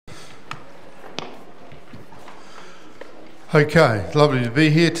Okay, lovely to be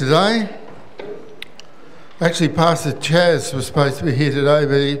here today. Actually, Pastor Chaz was supposed to be here today,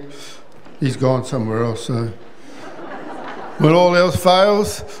 but he's gone somewhere else. So when all else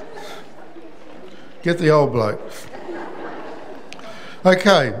fails, get the old bloke.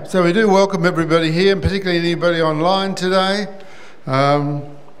 Okay, so we do welcome everybody here, and particularly anybody online today. Our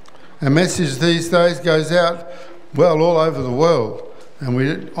message these days goes out, well, all over the world. And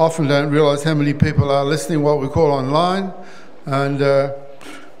we often don't realise how many people are listening what we call online. And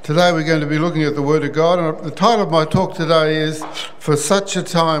today we're going to be looking at the Word of God. And the title of my talk today is For Such a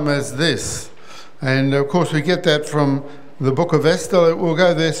Time as This. And of course we get that from the book of Esther. We'll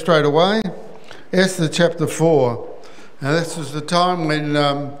go there straight away. Esther chapter 4. Now this was the time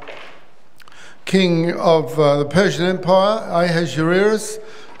when king of the Persian Empire, Ahasuerus,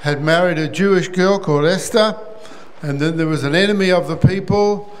 had married a Jewish girl called Esther. And then there was an enemy of the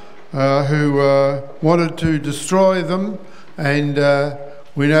people who wanted to destroy them. And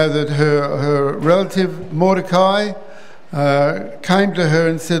we know that her relative Mordecai came to her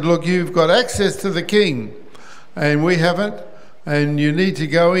and said, look, you've got access to the king and we haven't, and you need to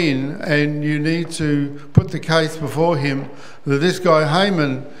go in and you need to put the case before him that this guy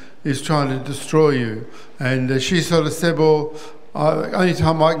Haman is trying to destroy you. And she sort of said, well, only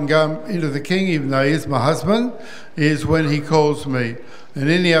time I can go into the king, even though he is my husband, is when he calls me. And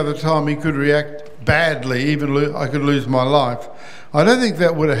any other time he could react badly, even I could lose my life. I don't think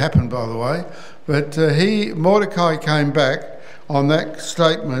that would have happened, by the way, but Mordecai came back on that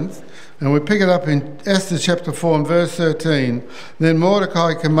statement, and we pick it up in Esther chapter 4 and verse 13. Then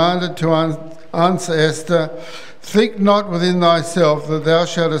Mordecai commanded to answer Esther, think not within thyself that thou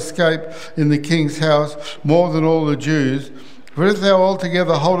shalt escape in the king's house more than all the Jews, for if thou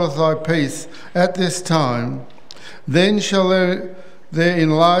altogether holdest thy peace at this time, then shall their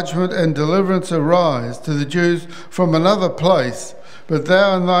enlargement and deliverance arise to the Jews from another place, but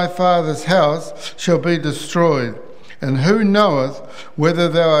thou and thy father's house shall be destroyed. And who knoweth whether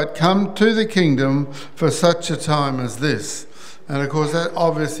thou art come to the kingdom for such a time as this? And of course that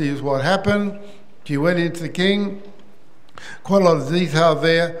obviously is what happened. She went into the king, quite a lot of detail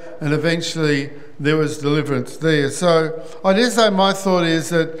there, and eventually there was deliverance there. So I dare say my thought is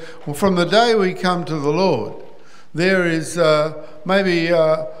that from the day we come to the Lord, there is maybe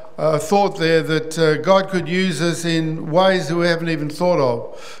a thought there that God could use us in ways that we haven't even thought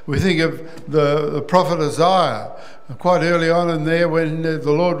of. We think of the prophet Isaiah. Quite early on in there, when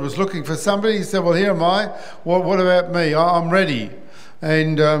the Lord was looking for somebody, he said, well, here am I. What about me? I'm ready.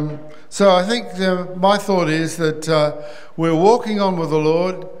 And so I think my thought is that we're walking on with the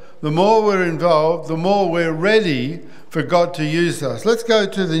Lord. The more we're involved, the more we're ready for God to use us. Let's go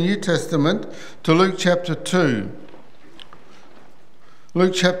to the New Testament, to Luke chapter 2.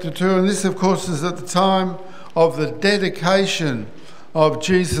 Luke chapter 2, and this of course is at the time of the dedication of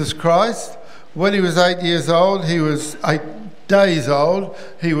Jesus Christ. When he was 8 years old, he was 8 days old,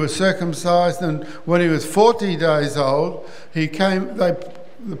 he was circumcised, and when he was 40 days old, the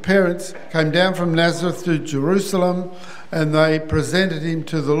parents came down from Nazareth to Jerusalem and they presented him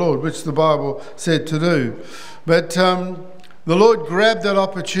to the Lord, which the Bible said to do. But the Lord grabbed that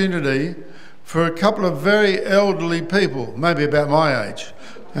opportunity for a couple of very elderly people, maybe about my age.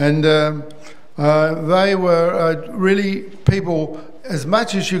 And they were really people, as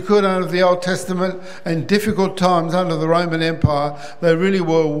much as you could under the Old Testament and difficult times under the Roman Empire, they really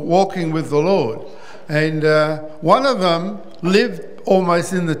were walking with the Lord. And one of them lived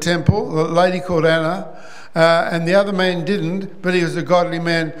almost in the temple, a lady called Anna, and the other man didn't, but he was a godly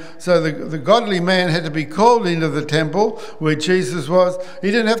man. So the godly man had to be called into the temple where Jesus was.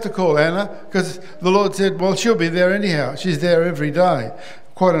 He didn't have to call Anna because the Lord said, well, she'll be there anyhow. She's there every day.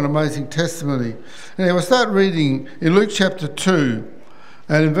 Quite an amazing testimony. Now we'll start reading in Luke chapter 2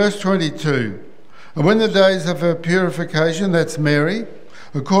 and in verse 22. And when the days of her purification, that's Mary,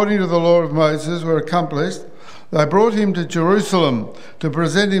 according to the law of Moses, were accomplished, they brought him to Jerusalem to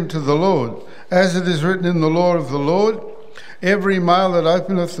present him to the Lord. As it is written in the law of the Lord, every male that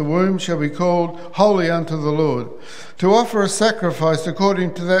openeth the womb shall be called holy unto the Lord, to offer a sacrifice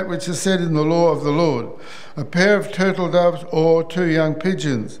according to that which is said in the law of the Lord, a pair of turtle doves or 2 young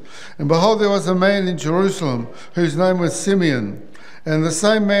pigeons. And behold, there was a man in Jerusalem whose name was Simeon. And the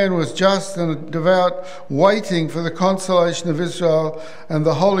same man was just and devout, waiting for the consolation of Israel, and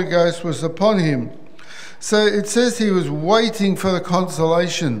the Holy Ghost was upon him. So it says he was waiting for the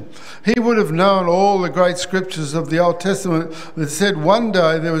consolation. He would have known all the great scriptures of the Old Testament that said one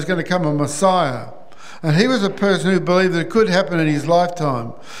day there was going to come a Messiah. And he was a person who believed that it could happen in his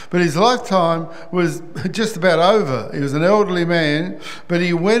lifetime. But his lifetime was just about over. He was an elderly man, but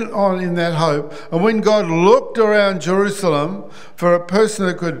he went on in that hope. And when God looked around Jerusalem for a person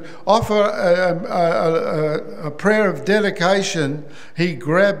that could offer a prayer of dedication, he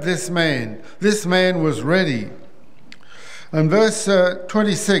grabbed this man. This man was ready. And verse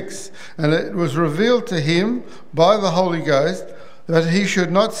 26, and it was revealed to him by the Holy Ghost that he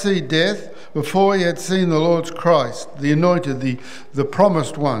should not see death before he had seen the Lord's Christ, the anointed, the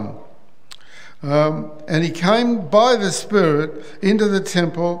promised one. And he came by the Spirit into the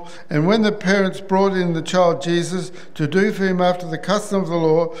temple, and when the parents brought in the child Jesus to do for him after the custom of the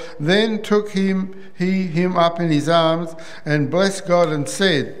law, then took him up in his arms and blessed God and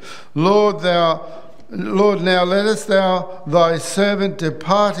said, Lord, now lettest thou thy servant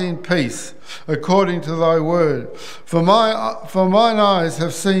depart in peace, according to thy word. For mine eyes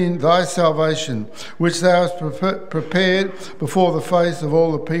have seen thy salvation, which thou hast prepared before the face of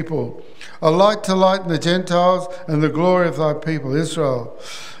all the people, a light to lighten the Gentiles and the glory of thy people Israel.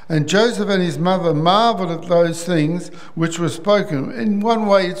 And Joseph and his mother marvelled at those things which were spoken. In one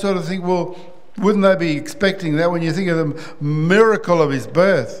way, you'd sort of think, well, wouldn't they be expecting that when you think of the miracle of his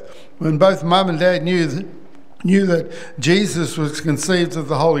birth? When both mum and dad knew that Jesus was conceived of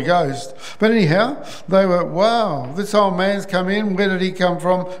the Holy Ghost. But anyhow, they were, wow, this old man's come in. Where did he come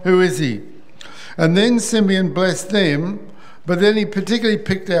from? Who is he? And then Simeon blessed them, but then he particularly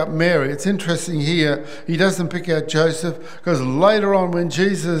picked out Mary. It's interesting here, he doesn't pick out Joseph, because later on when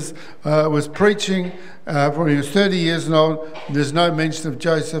Jesus was preaching, when he was 30 years old, there's no mention of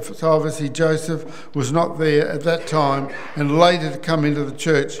Joseph. So obviously Joseph was not there at that time and later to come into the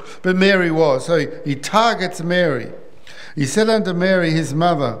church. But Mary was. So he targets Mary. He said unto Mary his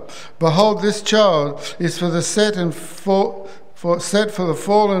mother, Behold, this child is for the set for the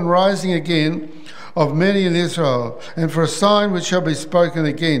fall and rising again of many in Israel, and for a sign which shall be spoken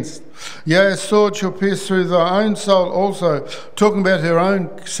against. Yea, a sword shall pierce through thy own soul also, talking about her own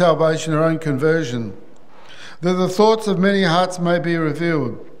salvation, her own conversion, that the thoughts of many hearts may be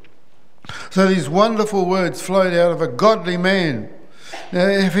revealed. So these wonderful words flowed out of a godly man. Now,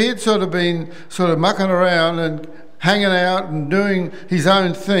 if he had been mucking around and hanging out and doing his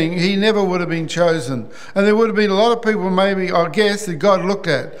own thing, he never would have been chosen. And there would have been a lot of people, maybe, I guess, that God looked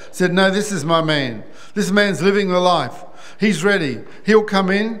at, said, no, this is my man. This man's living the life. He's ready. He'll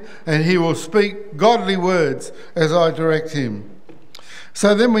come in and he will speak godly words as I direct him.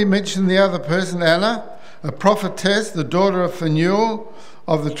 So then we mentioned the other person, Anna, a prophetess, the daughter of Phanuel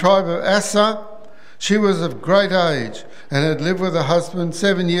of the tribe of Asher. She was of great age and had lived with her husband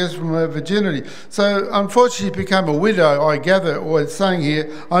 7 years from her virginity. So unfortunately she became a widow, I gather, or it's saying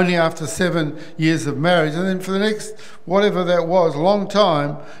here, only after 7 years of marriage. And then for the next, whatever that was, long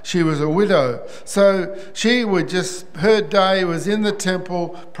time, she was a widow. So she her day was in the temple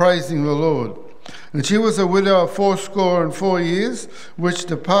praising the Lord. And she was a widow of 84 years, which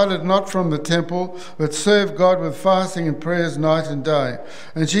departed not from the temple, but served God with fasting and prayers night and day.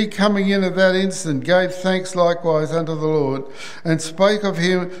 And she, coming in at that instant, gave thanks likewise unto the Lord, and spake of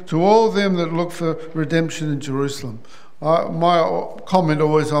him to all them that look for redemption in Jerusalem. My comment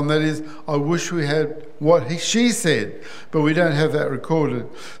always on that is, I wish we had what she said, but we don't have that recorded.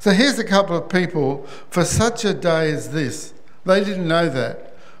 So here's a couple of people for such a day as this. They didn't know that.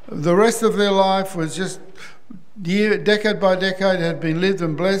 The rest of their life was just decade by decade had been lived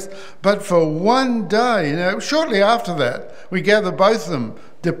and blessed. But for one day, shortly after that, we gather both of them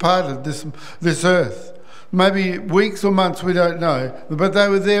departed this earth. Maybe weeks or months, we don't know. But they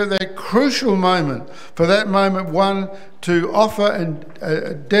were there at that crucial moment. For that moment, one, to offer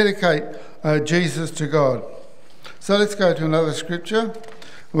and dedicate Jesus to God. So let's go to another scripture.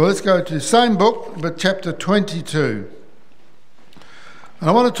 Well, let's go to the same book, but chapter 22. And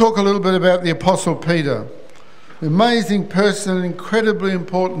I want to talk a little bit about the Apostle Peter. An amazing person, an incredibly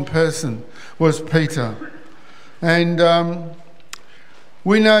important person was Peter. And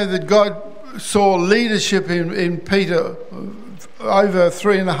we know that God saw leadership in Peter over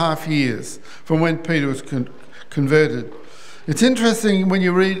 3.5 years from when Peter was converted. It's interesting when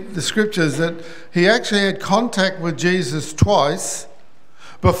you read the scriptures that he actually had contact with Jesus twice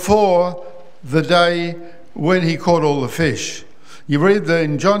before the day when he caught all the fish. You read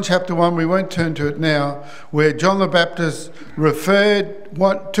in John chapter 1, we won't turn to it now, where John the Baptist referred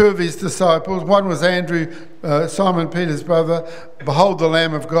two of his disciples. One was Andrew, Simon Peter's brother, behold the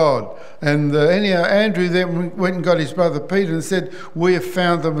Lamb of God. And anyhow, Andrew then went and got his brother Peter and said, we have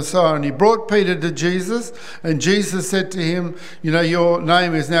found the Messiah. And he brought Peter to Jesus, and Jesus said to him, you know, your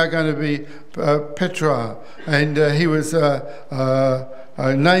name is now going to be Petra. And he was a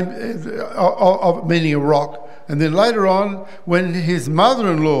name of meaning a rock. And then later on, when his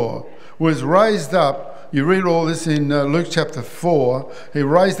mother-in-law was raised up, you read all this in Luke chapter 4, he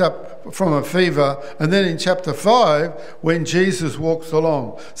raised up from a fever, and then in chapter 5, when Jesus walks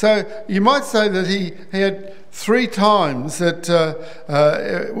along. So you might say that he had 3 times that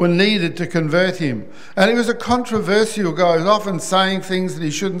were needed to convert him. And he was a controversial guy. He was often saying things that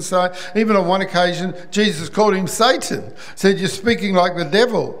he shouldn't say. Even on one occasion, Jesus called him Satan, said, you're speaking like the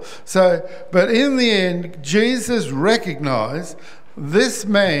devil. But in the end, Jesus recognised this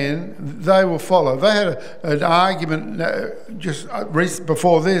man they will follow. They had an argument just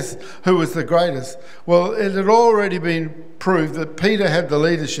before this, who was the greatest. Well, it had already been proved that Peter had the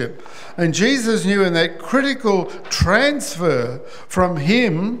leadership. And Jesus knew in that critical transfer from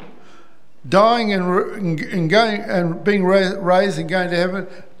him dying and going and being raised and going to heaven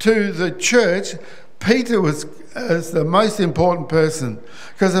to the church, Peter was the most important person.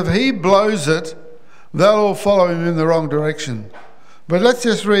 Because if he blows it, they'll all follow him in the wrong direction. But let's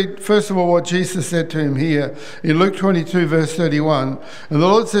just read, first of all, what Jesus said to him here in Luke 22, verse 31. And the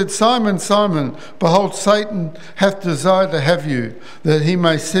Lord said, Simon, Simon, behold, Satan hath desired to have you, that he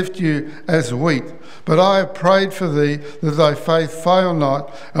may sift you as wheat. But I have prayed for thee, that thy faith fail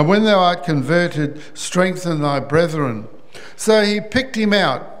not, and when thou art converted, strengthen thy brethren. So he picked him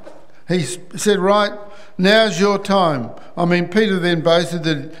out. He said, right, now's your time. I mean, Peter then boasted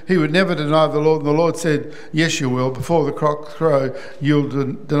that he would never deny the Lord, and the Lord said, yes, you will. Before the cock crow, you'll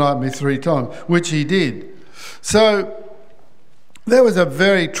deny me 3 times, which he did. So that was a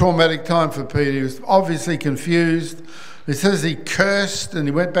very traumatic time for Peter. He was obviously confused. It says he cursed and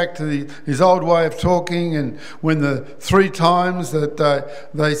he went back to his old way of talking, and when the 3 times that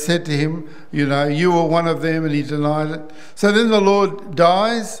they said to him, you know, you were one of them, and he denied it. So then the Lord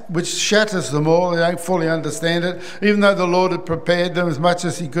dies, which shatters them all. They don't fully understand it, even though the Lord had prepared them as much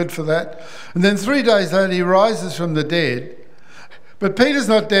as he could for that. And then 3 days later he rises from the dead. But Peter's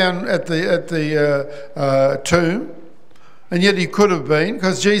not down at the tomb, and yet he could have been,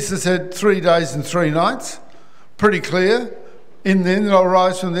 because Jesus said 3 days and 3 nights. Pretty clear. In then I'll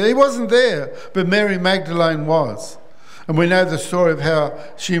rise from there. He wasn't there, but Mary Magdalene was. And we know the story of how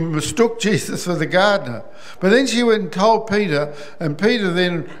she mistook Jesus for the gardener. But then she went and told Peter, and Peter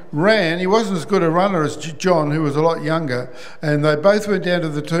then ran. He wasn't as good a runner as John, who was a lot younger. And they both went down to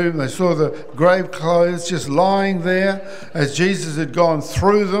the tomb. They saw the grave clothes just lying there as Jesus had gone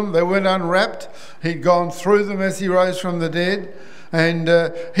through them. They weren't unwrapped. He'd gone through them as he rose from the dead. And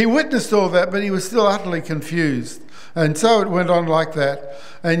he witnessed all that, but he was still utterly confused. And so it went on like that.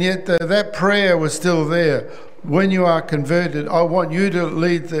 And yet that prayer was still there. When you are converted, I want you to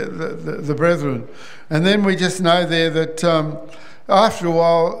lead the brethren. And then we just know there that after a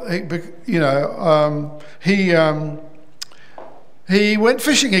while, he went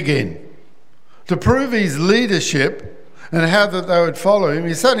fishing again to prove his leadership and how that they would follow him.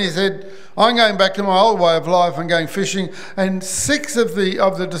 He suddenly said, I'm going back to my old way of life and going fishing. And 6 of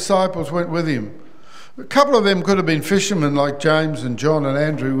the disciples went with him. A couple of them could have been fishermen like James and John and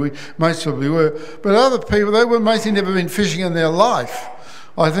Andrew. We most probably were. But other people, they were mostly never been fishing in their life.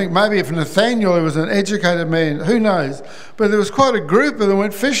 I think maybe if Nathaniel, who was an educated man, who knows. But there was quite a group of them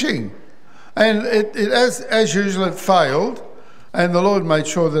went fishing. And as usual, it failed. And the Lord made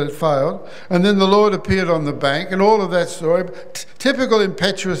sure that it failed. And then the Lord appeared on the bank, and all of that story. Typical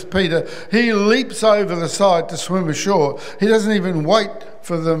impetuous Peter, he leaps over the side to swim ashore. He doesn't even wait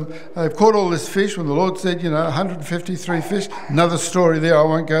for them. They've caught all this fish when the Lord said, 153 fish. Another story there I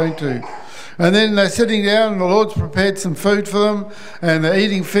won't go into. And then they're sitting down, and the Lord's prepared some food for them, and they're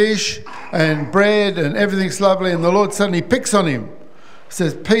eating fish and bread, and everything's lovely. And the Lord suddenly picks on him.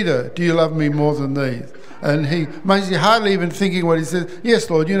 Says, Peter, do you love me more than these? And he hardly even thinking what he says.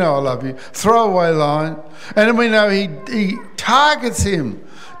 Yes, Lord, you know I love you. Throwaway line. And then we know he targets him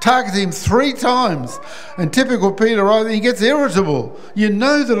 3 times. And typical Peter, right, he gets irritable. You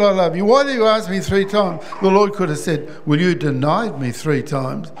know that I love you. Why do you ask me 3 times? The Lord could have said, well, you denied me 3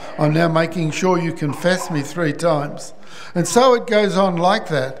 times. I'm now making sure you confess me 3 times. And so it goes on like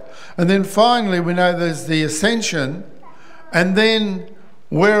that. And then finally we know there's the ascension. And then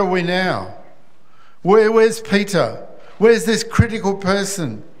where are we now? Where's Peter? Where's this critical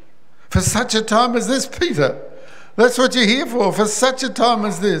person? For such a time as this, Peter. That's what you're here for such a time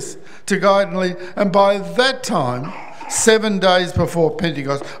as this, to guide and lead. And by that time, 7 days before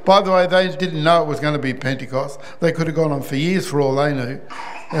Pentecost, by the way, they didn't know it was going to be Pentecost. They could have gone on for years for all they knew.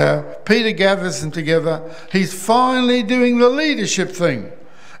 Peter gathers them together. He's finally doing the leadership thing.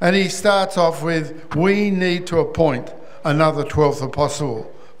 And he starts off with, we need to appoint another 12th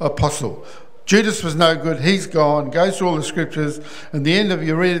apostle. Judas was no good. He's gone. Goes through all the scriptures. And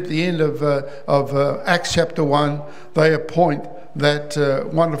you read at the end of Acts chapter 1, they appoint that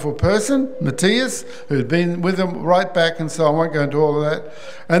wonderful person, Matthias, who'd been with them right back, and so I won't go into all of that.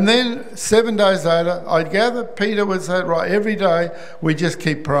 And then 7 days later, I gather Peter would say, right, every day we just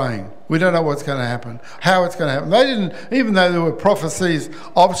keep praying. We don't know what's going to happen, how it's going to happen. They didn't, even though there were prophecies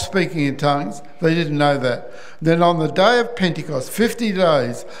of speaking in tongues, they didn't know that. Then on the day of Pentecost, 50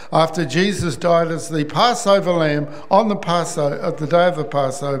 days after Jesus died as the Passover lamb, at the day of the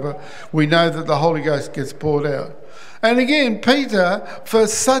Passover, we know that the Holy Ghost gets poured out. And again, Peter, for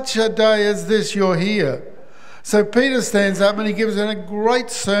such a day as this, you're here. So Peter stands up and he gives a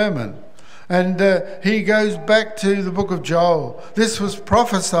great sermon. And he goes back to the book of Joel. This was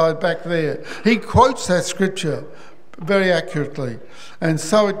prophesied back there. He quotes that scripture very accurately. And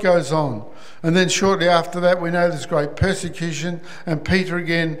so it goes on. And then shortly after that, we know there's great persecution. And Peter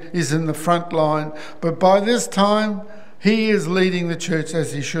again is in the front line. But by this time, he is leading the church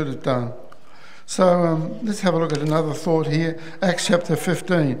as he should have done. So let's have a look at another thought here. Acts chapter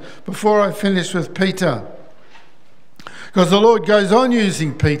 15. Before I finish with Peter, because the Lord goes on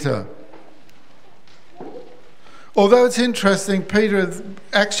using Peter. Although it's interesting, Peter,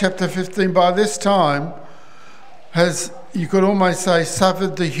 Acts chapter 15, by this time has, you could almost say,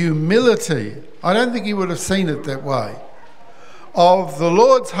 suffered the humility. I don't think he would have seen it that way. Of the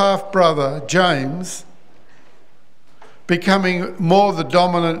Lord's half-brother, James, becoming more the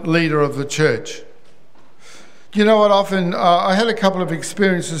dominant leader of the church. You know what, often, I had a couple of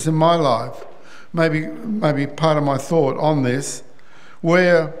experiences in my life, maybe part of my thought on this,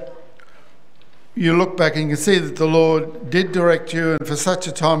 where you look back and you can see that the Lord did direct you, and for such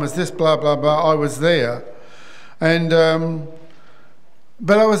a time as this, blah, blah, blah, I was there. And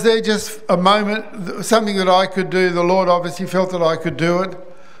but I was there just a moment, something that I could do. The Lord obviously felt that I could do it.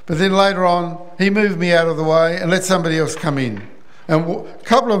 But then later on, he moved me out of the way and let somebody else come in. And a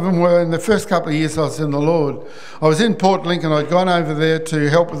couple of them were in the first couple of years I was in the Lord. I was in Port Lincoln. I'd gone over there to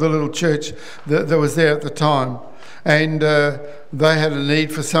help with the little church that was there at the time. And they had a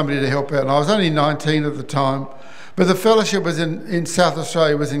need for somebody to help out. And I was only 19 at the time. But the fellowship was in South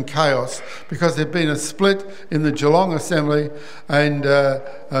Australia was in chaos because there'd been a split in the Geelong Assembly, and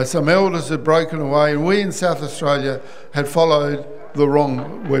some elders had broken away. And we in South Australia had followed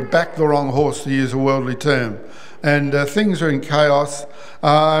we'd backed the wrong horse, to use a worldly term. And things were in chaos.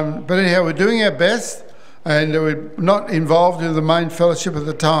 But anyhow, we're doing our best, and we're not involved in the main fellowship at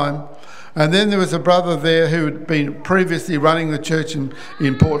the time. And then there was a brother there who had been previously running the church in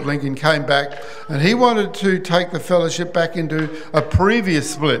Port Lincoln, came back, and he wanted to take the fellowship back into a previous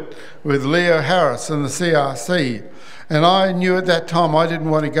split with Leo Harris and the CRC. And I knew at that time I didn't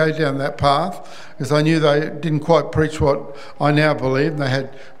want to go down that path, because I knew they didn't quite preach what I now believe, and they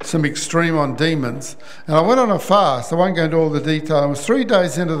had some extreme on demons. And I went on a fast. I won't go into all the detail. I was 3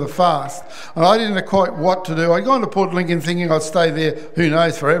 days into the fast, and I didn't know quite what to do. I'd gone to Port Lincoln thinking I'd stay there, who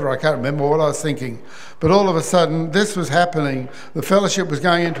knows, forever. I can't remember what I was thinking. But all of a sudden, this was happening. The fellowship was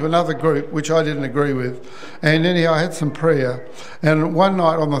going into another group, which I didn't agree with. And anyhow, I had some prayer. And one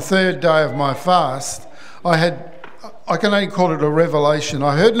night, on the 3rd day of my fast, I can only call it a revelation.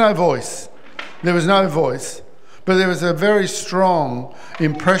 I heard no voice. There was no voice. But there was a very strong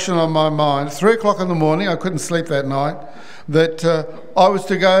impression on my mind. 3 o'clock in the morning, I couldn't sleep that night, that I was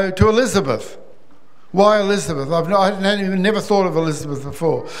to go to Elizabeth. Why Elizabeth? I never thought of Elizabeth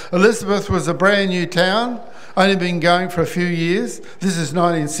before. Elizabeth was a brand new town, only been going for a few years. This is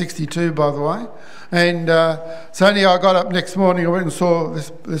 1962, by the way. And so anyhow, I got up next morning, I went and saw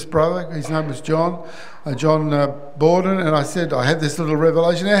this brother. His name was John Borden, and I said, I had this little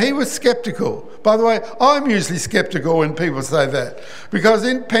revelation. Now, he was sceptical. By the way, I'm usually sceptical when people say that, because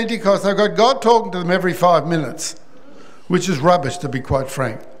in Pentecost, I've got God talking to them every 5 minutes, which is rubbish, to be quite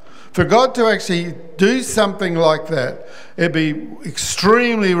frank. For God to actually do something like that, it'd be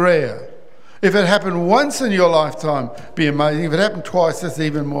extremely rare. If it happened once in your lifetime, it'd be amazing. If it happened twice, that's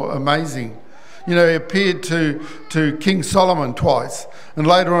even more amazing. You know, he appeared to King Solomon twice, and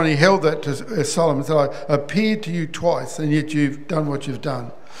later on he held that to Solomon. So I appeared to you twice, and yet you've done what you've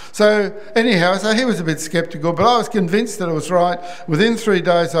done. So anyhow, so he was a bit sceptical, but I was convinced that it was right. Within 3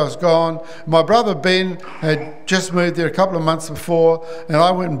 days I was gone. My brother Ben had just moved there a couple of months before, and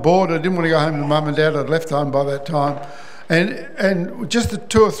I went and boarded. I didn't want to go home to Mum and Dad. I'd left home by that time. And just the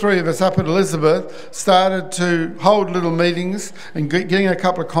 2 or 3 of us up at Elizabeth started to hold little meetings and getting a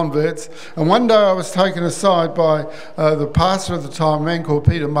couple of converts. And one day I was taken aside by the pastor at the time, a man called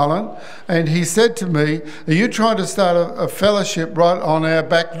Peter Mullen, and he said to me, "Are you trying to start a fellowship right on our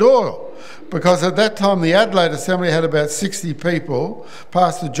back door?" Because at that time the Adelaide Assembly had about 60 people.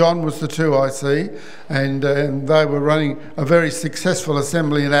 Pastor John was the 2IC, and they were running a very successful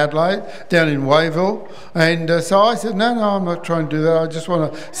assembly in Adelaide, down in Wayville. And so I said, no, I'm not trying to do that. I just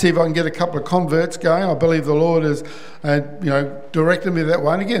want to see if I can get a couple of converts going. I believe the Lord has directed me that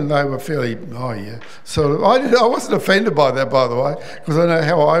way. And again, they were fairly, sort of. I wasn't offended by that, by the way, because I know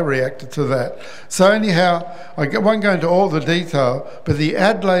how I reacted to that. So anyhow, I won't go into all the detail, but the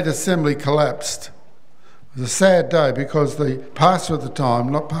Adelaide Assembly collapsed. It was a sad day because the pastor at the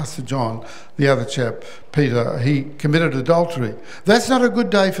time, not Pastor John, the other chap, Peter, he committed adultery. That's not a good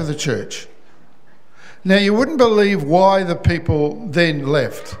day for the church. Now, you wouldn't believe why the people then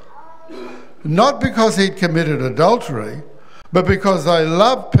left. Not because he'd committed adultery, but because they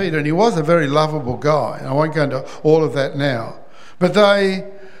loved Peter, and he was a very lovable guy. I won't go into all of that now. But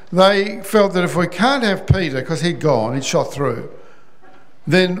they felt that if we can't have Peter, because he'd gone, he'd shot through,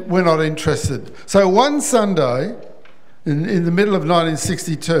 then we're not interested. So one Sunday, in the middle of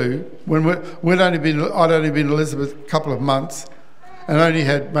 1962, when I'd only been in Elizabeth a couple of months, and only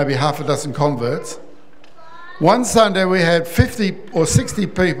had maybe half a dozen converts, one Sunday we had 50 or 60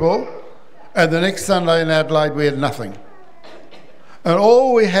 people, and the next Sunday in Adelaide we had nothing. And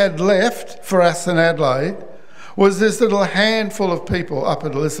all we had left for us in Adelaide was this little handful of people up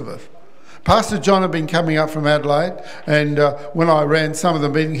at Elizabeth. Pastor John had been coming up from Adelaide, and when I ran some of the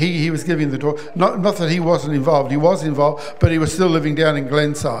meetings, he was giving the talk. Not that he wasn't involved, he was involved, but he was still living down in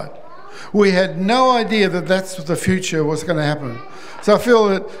Glenside. We had no idea that that's what the future was going to happen. So I feel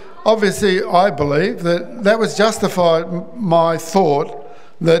that, obviously, I believe that was justified my thought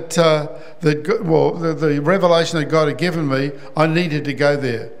that the revelation that God had given me, I needed to go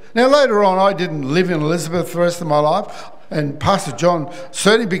there. Now, later on, I didn't live in Elizabeth for the rest of my life, and Pastor John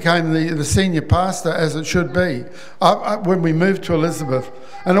certainly became the senior pastor, as it should be, when we moved to Elizabeth.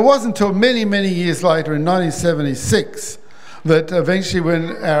 And it wasn't until many, many years later, in 1976, that eventually,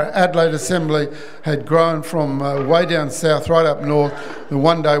 when our Adelaide Assembly had grown from way down south right up north, and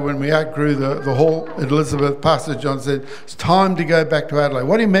one day when we outgrew the hall at Elizabeth, Pastor John said, "It's time to go back to Adelaide."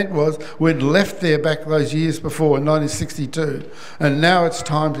 What he meant was we'd left there back those years before in 1962, and now it's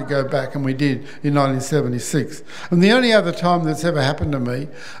time to go back, and we did in 1976. And the only other time that's ever happened to me,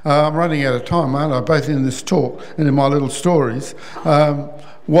 I'm running out of time, aren't I, both in this talk and in my little stories,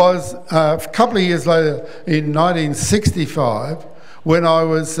 was a couple of years later in 1965 when I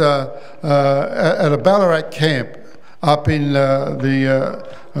was at a Ballarat camp up in the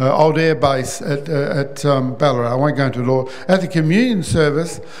old air base at Ballarat. I won't go into it all. At the communion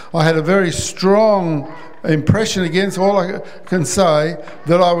service, I had a very strong impression against all I can say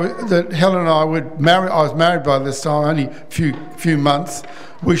that Helen and I would marry. I was married by this time, only a few months.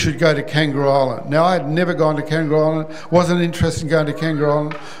 We should go to Kangaroo Island. Now, I had never gone to Kangaroo Island, wasn't interested in going to Kangaroo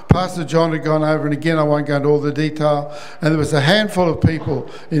Island. Pastor John had gone over, and again, I won't go into all the detail. And there was a handful of people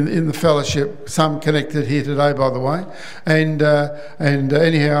in the fellowship, some connected here today, by the way. And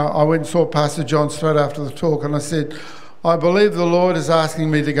anyhow, I went and saw Pastor John straight after the talk, and I said, "I believe the Lord is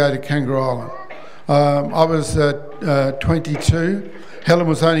asking me to go to Kangaroo Island." I was 22. Helen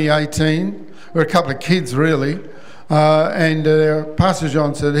was only 18. We were a couple of kids, really. And Pastor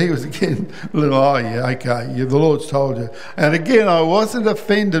John said, he was again a little, the Lord's told you. And again, I wasn't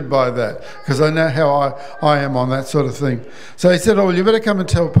offended by that, because I know how I am on that sort of thing. So he said, you better come and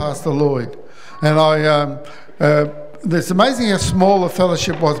tell Pastor Lloyd. And it's amazing how small the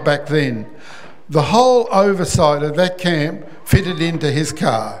fellowship was back then. The whole oversight of that camp fitted into his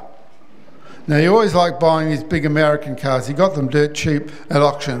car. Now, he always liked buying these big American cars. He got them dirt cheap at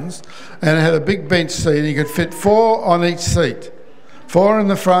auctions, and it had a big bench seat, and he could fit 4 on each seat, 4 in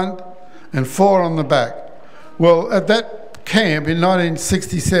the front and 4 on the back. Well, at that camp in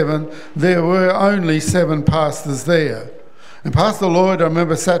 1967, there were only 7 pastors there. And Pastor Lloyd, I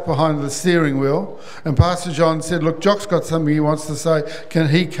remember, sat behind the steering wheel, and Pastor John said, "Look, Jock's got something he wants to say. Can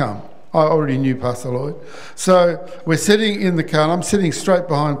he come?" I already knew Pastor Lloyd. So we're sitting in the car, and I'm sitting straight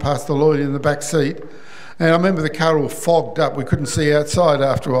behind Pastor Lloyd in the back seat. And I remember the car all fogged up. We couldn't see outside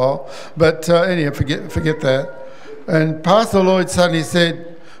after a while. But anyhow, forget that. And Pastor Lloyd suddenly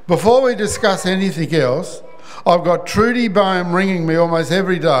said, "Before we discuss anything else, I've got Trudy Boehm ringing me almost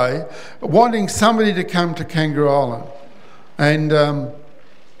every day, wanting somebody to come to Kangaroo Island. And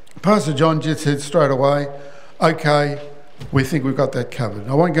Pastor John just said straight away, okay, we think we've got that covered.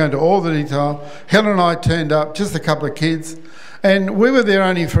 I won't go into all the detail. Helen and I turned up, just a couple of kids, and we were there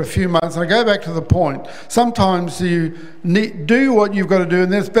only for a few months. And I go back to the point, sometimes you do what you've got to do,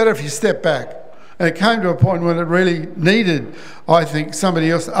 and then it's better if you step back. And it came to a point when it really needed, I think, somebody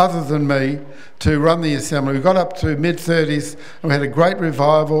else other than me to run the assembly. We got up to mid-30s and we had a great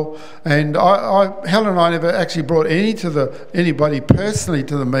revival. And Helen and I never actually brought anybody personally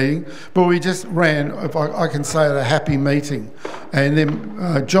to the meeting, but we just ran, if I can say it, a happy meeting. And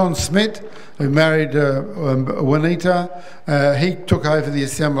then John Smith, who married Juanita, he took over the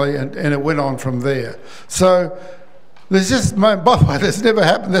assembly and it went on from there. So there's just, by the way, that's never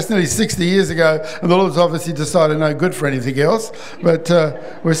happened. That's nearly 60 years ago, and the Lord's obviously decided no good for anything else, but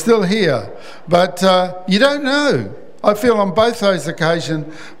we're still here. But you don't know. I feel on both those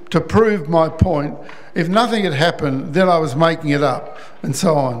occasions, to prove my point, if nothing had happened, then I was making it up, and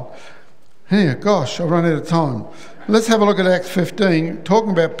so on. Here, gosh, I've run out of time. Let's have a look at Acts 15,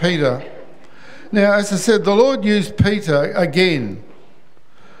 talking about Peter. Now, as I said, the Lord used Peter again,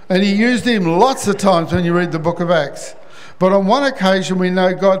 and he used him lots of times when you read the book of Acts. But on one occasion, we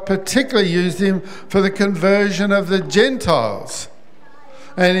know God particularly used him for the conversion of the Gentiles.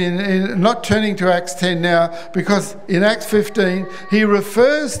 And in not turning to Acts 10 now, because in Acts 15, he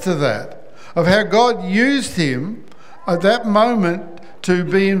refers to that, of how God used him at that moment to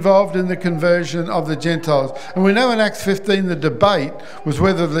be involved in the conversion of the Gentiles. And we know in Acts 15 the debate was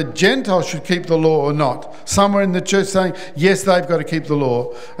whether the Gentiles should keep the law or not. Some were in the church saying, yes, they've got to keep the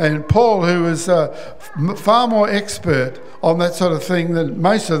law. And Paul, who was far more expert on that sort of thing than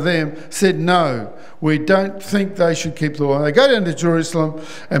most of them, said, no, we don't think they should keep the law. And they go down to Jerusalem,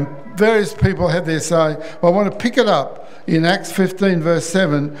 and various people had their say. Well, I want to pick it up in Acts 15 verse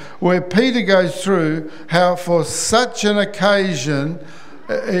 7, where Peter goes through how for such an occasion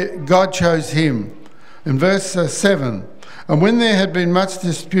God chose him. In verse 7, and when there had been much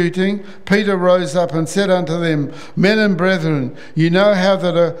disputing, Peter rose up and said unto them, men and brethren, you know how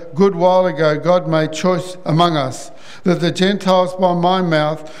that a good while ago God made choice among us, that the Gentiles by my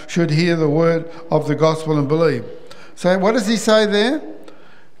mouth should hear the word of the gospel and believe. So what does he say there?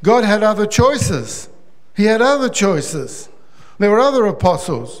 God had other choices. He had other choices. There were other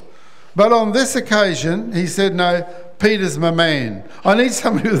apostles. But on this occasion, he said, no, Peter's my man. I need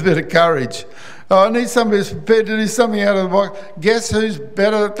somebody with a bit of courage. I need somebody who's prepared to do something out of the box. Guess who's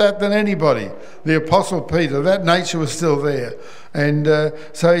better at that than anybody? The Apostle Peter. That nature was still there. And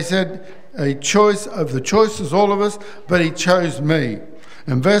so he said, a choice of the choices, all of us, but he chose me.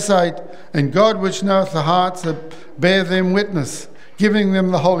 And verse 8, and God which knoweth the hearts, bear them witness, giving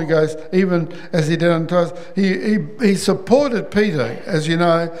them the Holy Ghost, even as he did unto us. He supported Peter, as you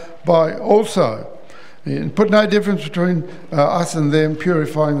know, by also and put no difference between us and them,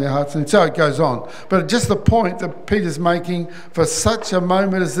 purifying their hearts. And so it goes on. But just the point that Peter's making, for such a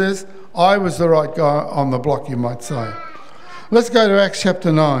moment as this, I was the right guy on the block, you might say. Let's go to Acts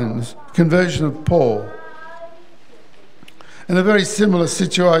chapter 9, the conversion of Paul. In a very similar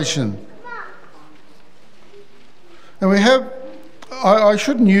situation. And we have, I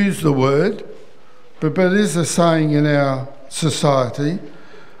shouldn't use the word, but it is a saying in our society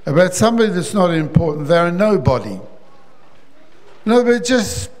about somebody that's not important. They're a nobody. No, but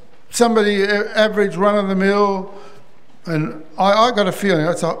just somebody average, run-of-the-mill. And I got a feeling,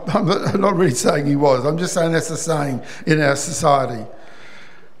 I'm not really saying he was, I'm just saying that's a saying in our society,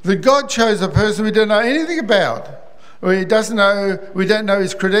 that God chose a person we don't know anything about. We don't know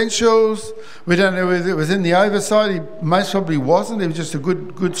his credentials. We don't know whether it was in the oversight. He most probably wasn't. He was just a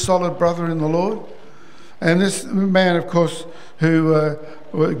good, solid brother in the Lord. And this man, of course, who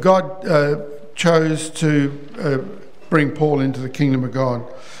God chose to bring Paul into the kingdom of God.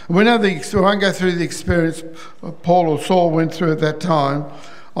 We know we won't go through the experience Paul or Saul went through at that time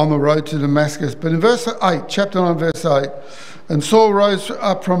on the road to Damascus. But in verse 8, chapter 9, verse 8, and Saul rose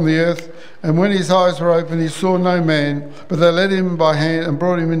up from the earth, and when his eyes were open, he saw no man, but they led him by hand and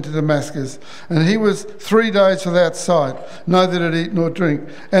brought him into Damascus. And he was 3 days without sight, neither did eat nor drink.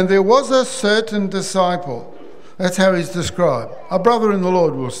 And there was a certain disciple. That's how he's described. A brother in the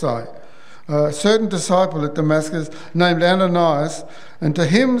Lord, we'll say. A certain disciple at Damascus named Ananias. And to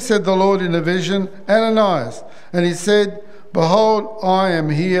him said the Lord in a vision, Ananias. And he said, behold, I am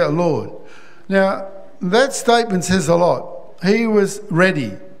here, Lord. Now, that statement says a lot. He was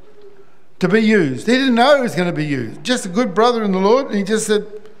ready to be used. He didn't know he was going to be used. Just a good brother in the Lord. And he just said,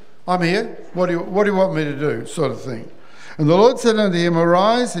 I'm here. What do you want me to do? Sort of thing. And the Lord said unto him,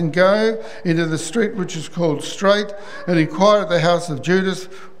 Arise and go into the street which is called Straight, and inquire at the house of Judas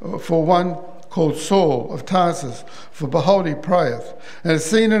for one called Saul of Tarsus, for behold, he prayeth, and has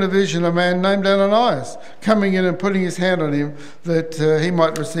seen in a vision a man named Ananias coming in and putting his hand on him, that he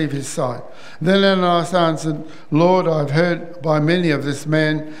might receive his sight. Then Ananias answered, Lord, I have heard by many of this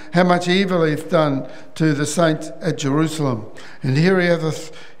man how much evil he hath done to the saints at Jerusalem. And here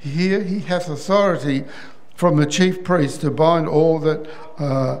he hath authority from the chief priest to bind all that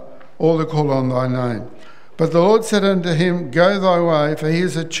call on thy name. But the Lord said unto him, Go thy way, for he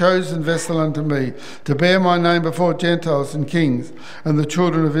is a chosen vessel unto me, to bear my name before Gentiles and kings and the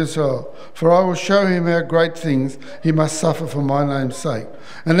children of Israel. For I will show him how great things he must suffer for my name's sake.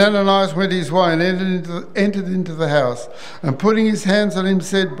 And Ananias went his way and entered into the house, and putting his hands on him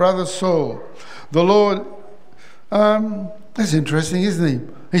said, Brother Saul, the Lord... that's interesting, isn't he?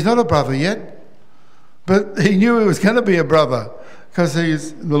 He's not a brother yet, but he knew he was going to be a brother, because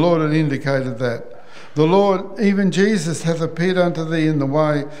the Lord had indicated that. The Lord, even Jesus, hath appeared unto thee in the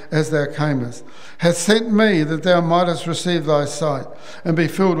way as thou camest, hath sent me that thou mightest receive thy sight, and be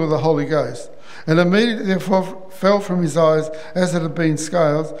filled with the Holy Ghost. And immediately therefore fell from his eyes as it had been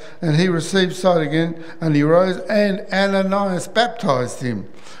scales, and he received sight again, and he rose, and Ananias baptized him.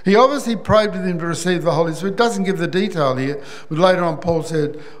 He obviously prayed with him to receive the Holy Spirit. It doesn't give the detail here, but later on Paul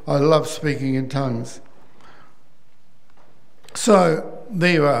said, I love speaking in tongues. So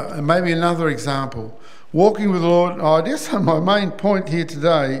there you are, and maybe another example. Walking with the Lord, I guess my main point here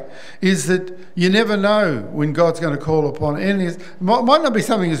today is that you never know when God's going to call upon any. It might not be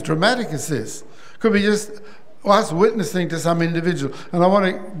something as dramatic as this. It could be just us witnessing to some individual. And I want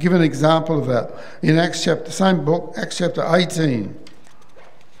to give an example of that in Acts chapter, same book, Acts chapter 18.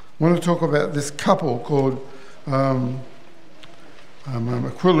 I want to talk about this couple called Aquila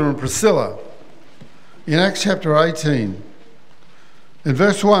and Priscilla. In Acts chapter 18, in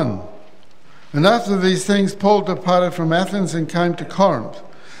verse 1, And after these things Paul departed from Athens and came to Corinth,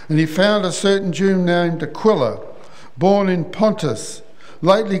 and he found a certain Jew named Aquila, born in Pontus,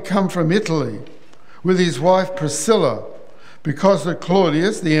 lately come from Italy, with his wife Priscilla, because that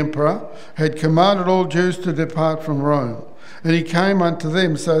Claudius, the emperor, had commanded all Jews to depart from Rome. And he came unto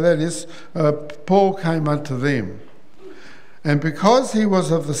them, so that is, Paul came unto them. And because he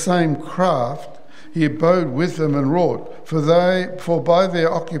was of the same craft, he abode with them and wrought, for by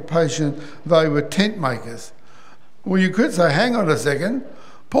their occupation they were tent makers. Well, you could say, hang on a second,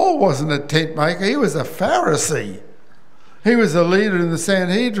 Paul wasn't a tent maker, he was a Pharisee. He was a leader in the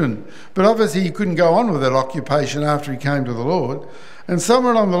Sanhedrin, but obviously he couldn't go on with that occupation after he came to the Lord. And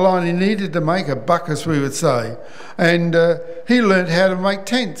somewhere along the line he needed to make a buck, as we would say, and he learned how to make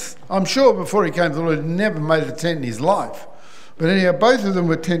tents. I'm sure before he came to the Lord he'd never made a tent in his life. But anyhow, both of them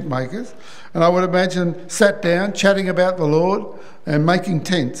were tent makers, and I would imagine sat down, chatting about the Lord and making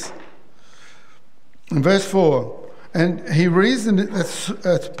tents. In verse 4, and he reasoned,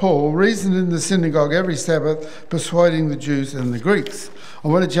 that's Paul, reasoned in the synagogue every Sabbath, persuading the Jews and the Greeks. I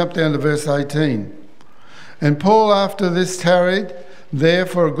want to jump down to verse 18. And Paul after this tarried there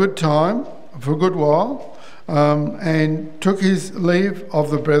for a good time, for a good while, and took his leave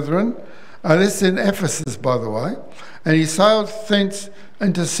of the brethren. This is in Ephesus, by the way. And he sailed thence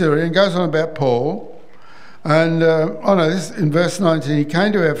into Syria, and goes on about Paul. And, this in verse 19, he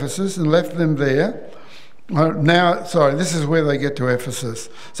came to Ephesus and left them there. This is where they get to Ephesus.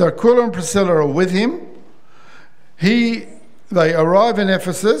 So Aquila and Priscilla are with him. They arrive in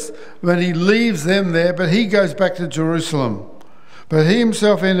Ephesus when he leaves them there, but he goes back to Jerusalem. But he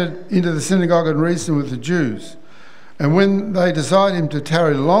himself entered into the synagogue and reasoned with the Jews. And when they desired him to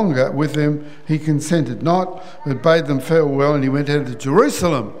tarry longer with them, he consented not, but bade them farewell, and he went out to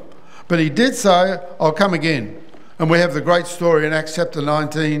Jerusalem. But he did say, I'll come again. And we have the great story in Acts chapter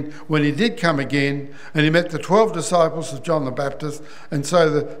 19 when he did come again and he met the 12 disciples of John the Baptist, and so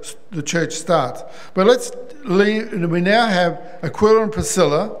the church starts. But let's leave. We now have Aquila and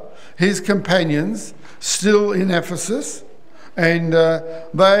Priscilla, his companions, still in Ephesus, and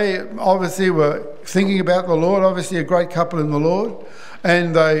they obviously were thinking about the Lord, obviously a great couple in the Lord,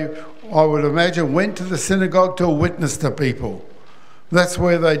 and they, I would imagine, went to the synagogue to witness to people. That's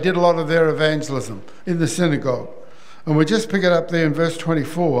where they did a lot of their evangelism, in the synagogue. And we just pick it up there in verse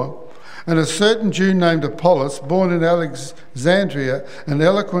 24. And a certain Jew named Apollos, born in Alexandria, an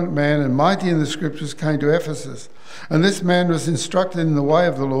eloquent man and mighty in the scriptures, came to Ephesus. And this man was instructed in the way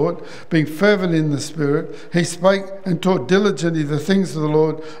of the Lord, being fervent in the Spirit. He spake and taught diligently the things of the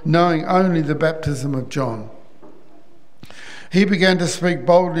Lord, knowing only the baptism of John. He began to speak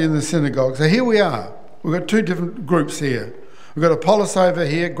boldly in the synagogue. So here we are. We've got two different groups here. We've got Apollos over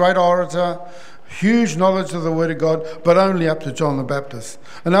here, great orator, huge knowledge of the Word of God, but only up to John the Baptist.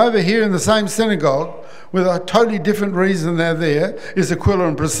 And over here in the same synagogue, with a totally different reason they're there, is Aquila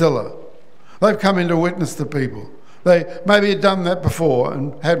and Priscilla. They've come in to witness to people. They maybe had done that before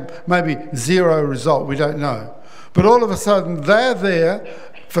and had maybe zero result, we don't know. But all of a sudden, they're there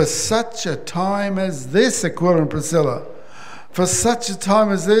for such a time as this, Aquila and Priscilla. For such a time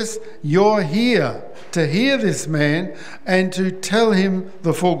as this, you're here to hear this man and to tell him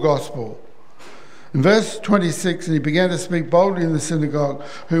the full gospel. In verse 26, and he began to speak boldly in the synagogue,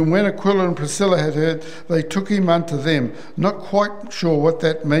 whom when Aquila and Priscilla had heard, they took him unto them. Not quite sure what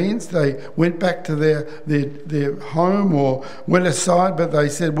that means. They went back to their home or went aside, but they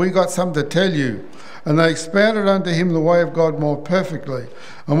said, we got something to tell you. And they expounded unto him the way of God more perfectly.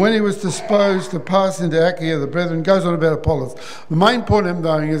 And when he was disposed to pass into Achaia, the brethren, goes on about Apollos. The main point I'm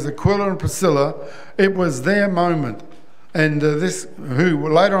doing is Aquila and Priscilla, it was their moment. And this, who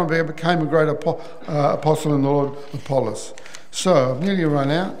later on became a great apostle in the Lord, Apollos. So, I've nearly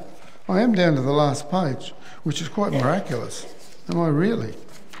run out. I am down to the last page, which is quite miraculous. Am I really?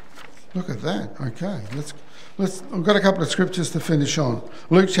 Look at that. Okay, let's. I've got a couple of scriptures to finish on.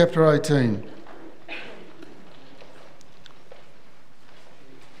 Luke chapter 18.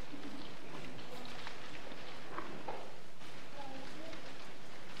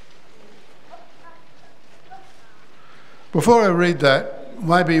 Before I read that,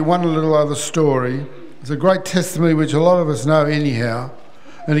 maybe one little other story. It's a great testimony which a lot of us know anyhow.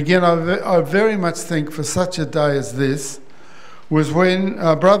 And again, I very much think for such a day as this was when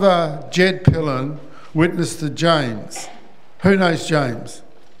Brother Jed Pillen witnessed to James. Who knows James?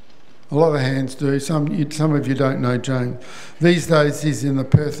 A lot of hands do. Some of you don't know James. These days he's in the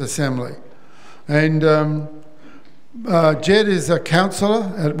Perth Assembly. And Jed is a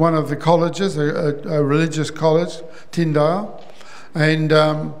counsellor at one of the colleges, a religious college, Tyndale, and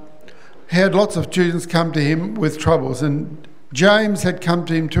he had lots of students come to him with troubles. And James had come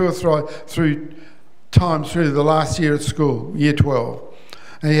to him 2 or 3 times through the last year at school, year 12.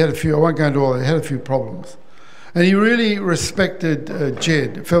 And he had a few, I won't go into all that, he had a few problems. And he really respected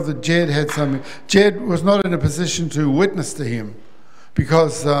Jed, felt that Jed had something. Jed was not in a position to witness to him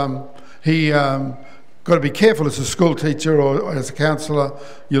because he got to be careful as a school teacher or as a counsellor,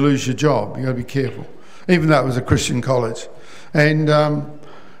 you lose your job. You've got to be careful, even though it was a Christian college. And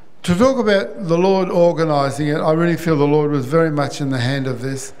to talk about the Lord organising it, I really feel the Lord was very much in the hand of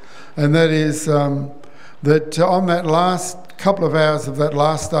this. And that is that on that last couple of hours of that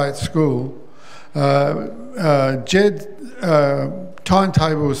last day at school, Jed's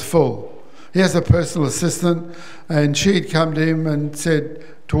timetable was full. He has a personal assistant, and she'd come to him and said,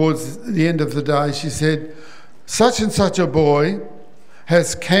 towards the end of the day, she said, such and such a boy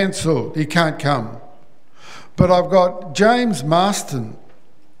has cancelled, he can't come. But I've got James Marston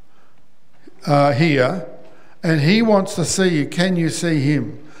here, and he wants to see you. Can you see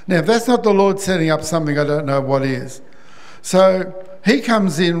him? Now, if that's not the Lord setting up something, I don't know what is. So he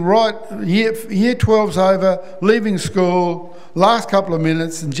comes in right, year 12's over, leaving school, last couple of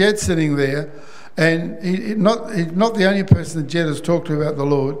minutes, and Jed's sitting there. And he's not the only person that Jed has talked to about the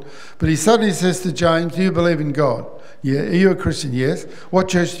Lord, but he suddenly says to James, do you believe in God? Yeah. Are you a Christian? Yes. What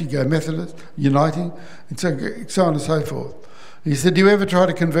church do you go? Methodist? Uniting? And so on and so forth. He said, do you ever try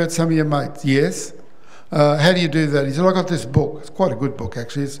to convert some of your mates? Yes. How do you do that? He said, I got this book. It's quite a good book,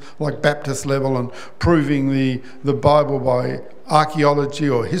 actually. It's like Baptist level and proving the Bible by archaeology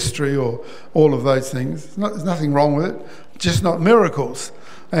or history or all of those things. There's nothing wrong with it, just not miracles.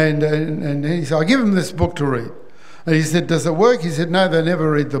 And he said, I give him this book to read. And he said, does it work? He said, no, they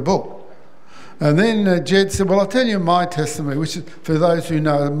never read the book. And then Jed said, well, I'll tell you my testimony, which is, for those who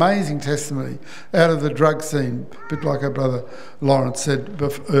know, amazing testimony out of the drug scene, a bit like our brother Lawrence said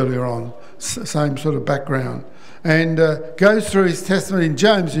earlier on, same sort of background. And goes through his testimony. And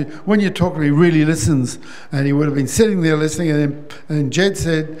James, when you talk to him, he really listens. And he would have been sitting there listening. And Jed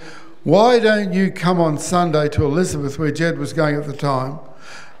said, why don't you come on Sunday to Elizabeth, where Jed was going at the time,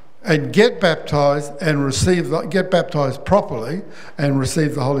 and get baptised and get baptised properly and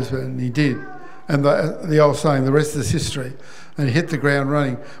receive the Holy Spirit? And he did. And the old saying, the rest is history. And he hit the ground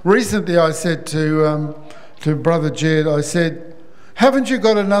running. Recently I said to Brother Jed, I said, haven't you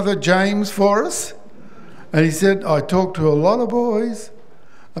got another James for us? And he said, I talk to a lot of boys,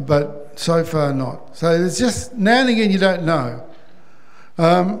 but so far not. So there's just, now and again you don't know.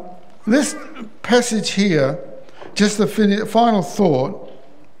 This passage here, just a final thought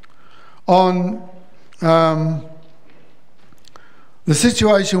on the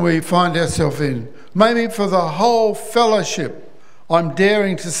situation we find ourselves in. Maybe for the whole fellowship, I'm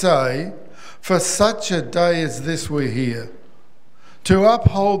daring to say, for such a day as this we're here, to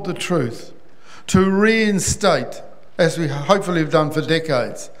uphold the truth, to reinstate, as we hopefully have done for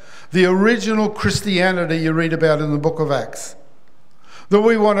decades, the original Christianity you read about in the book of Acts. That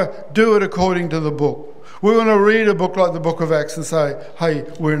we want to do it according to the book. We want to read a book like the book of Acts and say, hey,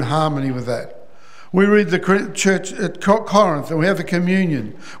 we're in harmony with that. We read the church at Corinth and we have the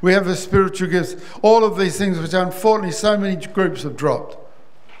communion. We have the spiritual gifts. All of these things which unfortunately so many groups have dropped.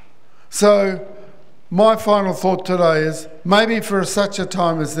 So my final thought today is maybe for such a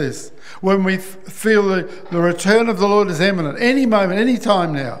time as this, when we feel the return of the Lord is imminent, any moment, any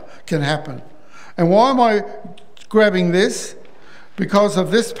time now can happen. And why am I grabbing this? Because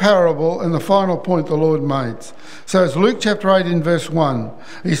of this parable and the final point the Lord made. So it's Luke chapter 18 verse 1.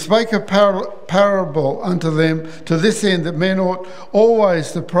 He spake a parable unto them to this end, that men ought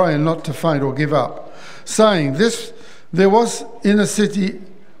always to pray and not to faint or give up, saying, there was in a city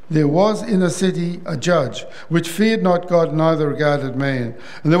a judge, which feared not God, neither regarded man.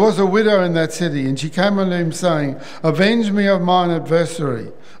 And there was a widow in that city, and she came unto him, saying, avenge me of mine adversary.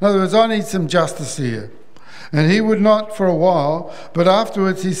 In other words, I need some justice here. And he would not for a while, but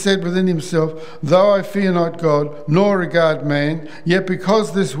afterwards he said within himself, though I fear not God, nor regard man, yet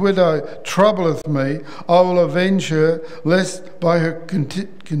because this widow troubleth me, I will avenge her, lest by her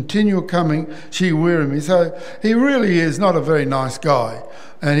continual coming she weary me. So he really is not a very nice guy.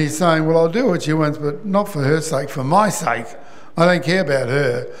 And he's saying, well, I'll do what she wants, but not for her sake, for my sake. I don't care about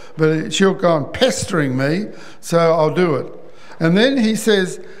her, but she'll go on pestering me, so I'll do it. And then he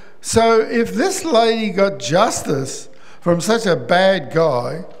says, so if this lady got justice from such a bad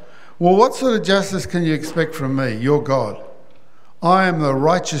guy, well, what sort of justice can you expect from me, your God? I am the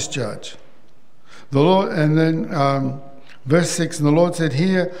righteous judge. The Lord, and then verse 6, and the Lord said,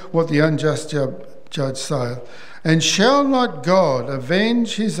 hear what the unjust judge saith. And shall not God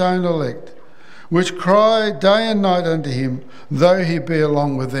avenge his own elect, which cry day and night unto him, though he be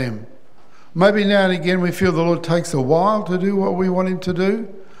along with them? Maybe now and again we feel the Lord takes a while to do what we want him to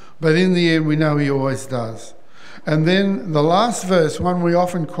do, but in the end we know he always does. And then the last verse, one we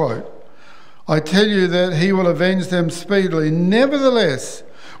often quote, I tell you that he will avenge them speedily. Nevertheless,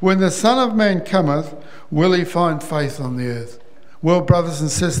 when the Son of Man cometh, will he find faith on the earth? Well, brothers and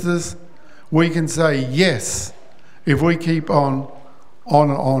sisters, we can say yes if we keep on in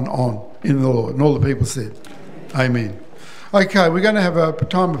the Lord. And all the people said, amen. Okay, we're going to have a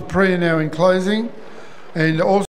time of prayer now in closing. And also